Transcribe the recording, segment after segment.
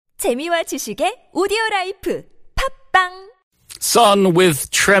재미와 지식의 오디오라이프 팝빵 Son with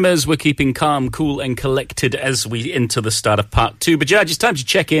Tremors. We're keeping calm, cool and collected as we enter the start of part 2. But Judge, it's time to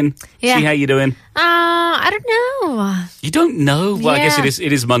check in. Yeah. See how you're doing. I don't know. You don't know? Well, Yeah. I guess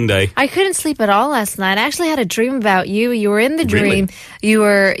it is Monday. I couldn't sleep at all last night. I actually had a dream about you. You were in the Really? dream. You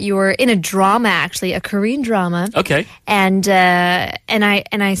were in a drama, actually, a Korean drama. Okay. And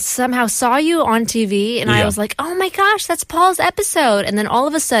I somehow saw you on TV, and I Yeah. was like, oh my gosh, that's Paul's episode. And then all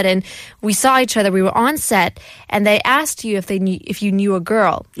of a sudden, we saw each other. We were on set, and they asked you if you knew a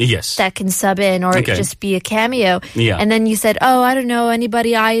girl Yes. that can sub in or Okay. just be a cameo. Yeah. And then you said, oh, I don't know,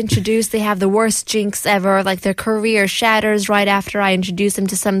 anybody I introduced, they have the worst jinx ever. Like their career shatters right after I introduce them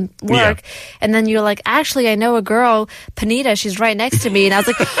to some work. Yeah. And then you're like, actually, I know a girl, Panita, she's right next to me. And I was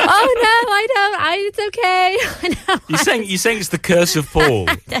like, oh no, I don't. It's okay. I know. You're saying it's the curse of Paul.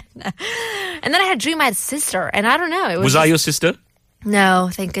 And then I had a dream I had a sister. And I don't know. It Was I your sister? No,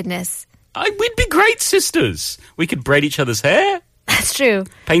 thank goodness. We'd be great sisters. We could braid each other's hair, That's true.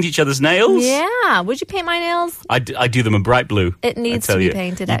 paint each other's nails. Yeah. Would you paint my nails? I do them a bright blue. It needs I tell to be you.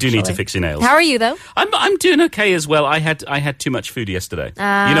 painted, You do need to actually. fix your nails. How are you, though? I'm doing okay as well. I had too much food yesterday.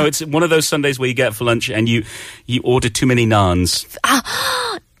 You know, it's one of those Sundays where you get for lunch and you order too many naans.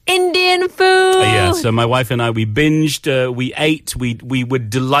 Indian food. Yeah, so my wife and I, we binged, we ate, we were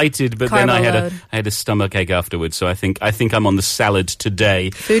delighted, but then I had a stomachache afterwards. So I think I'm on the salad today.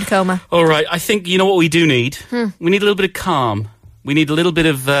 Food coma. All right, I think you know what we do need. We need a little bit of calm. We need a little bit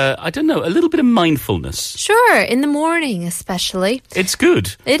of a little bit of mindfulness. Sure, in the morning especially. It's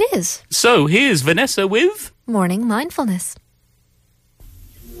good. It is. So here's Vanessa with Morning Mindfulness.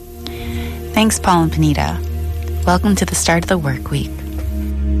 Thanks, Paul and Panita. Welcome to the start of the work week.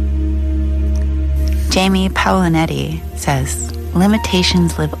 Jamie Paolinetti says,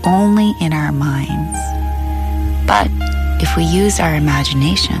 limitations live only in our minds. But if we use our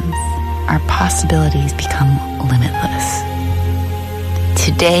imaginations, our possibilities become limitless.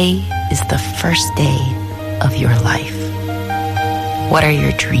 Today is the first day of your life. What are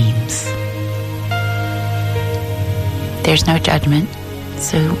your dreams? There's no judgment,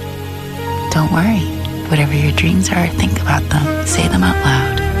 so don't worry. Whatever your dreams are, think about them. Say them out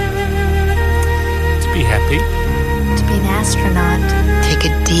loud. Be Happy. To be an astronaut. Take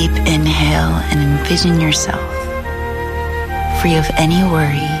a deep inhale and envision yourself free of any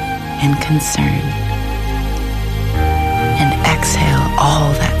worry and concern. And exhale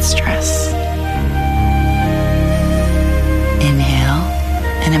all that stress. Inhale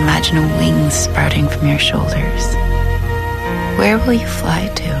and imagine wings sprouting from your shoulders. Where will you fly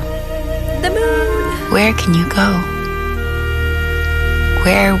to? The moon. Where can you go?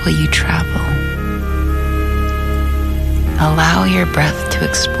 Where will you travel? Allow your breath to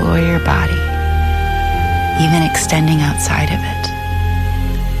explore your body, even extending outside of it.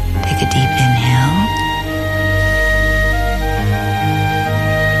 Take a deep inhale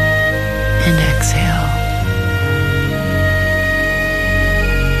and exhale.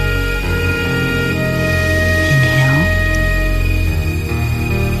 Inhale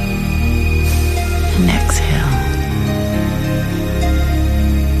and exhale.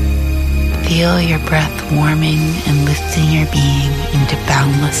 Feel your breath warming and lifting your being into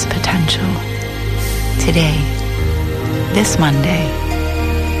boundless potential. Today, this Monday,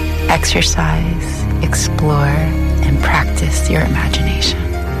 exercise, explore, and practice your imagination.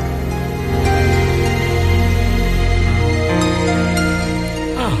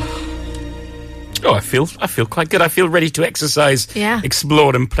 Oh, I feel quite good. I feel ready to exercise, Yeah.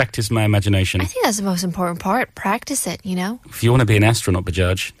 explore and practice my imagination. I think that's the most important part. Practice it, you know? If you want to be an astronaut,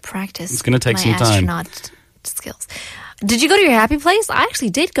 Bajaj, Practice. It's gonna take my some time. astronaut skills. Did you go to your happy place? I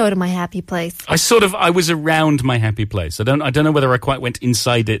actually did go to my happy place. I was around my happy place. I don't know whether I quite went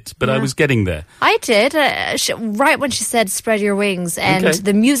inside it, but I was getting there. I did. Right when she said spread your wings, and Okay.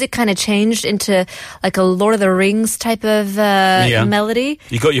 the music kind of changed into like a Lord of the Rings type of melody.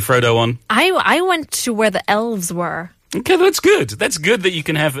 You got your Frodo on. I went to where the elves were. Okay, that's good. That's good that you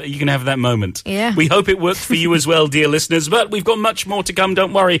can have that moment. Yeah. We hope it worked for you as well, dear listeners. But we've got much more to come.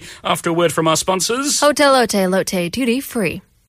 Don't worry. After a word from our sponsors. Hotel Lotte, Lotte, duty free.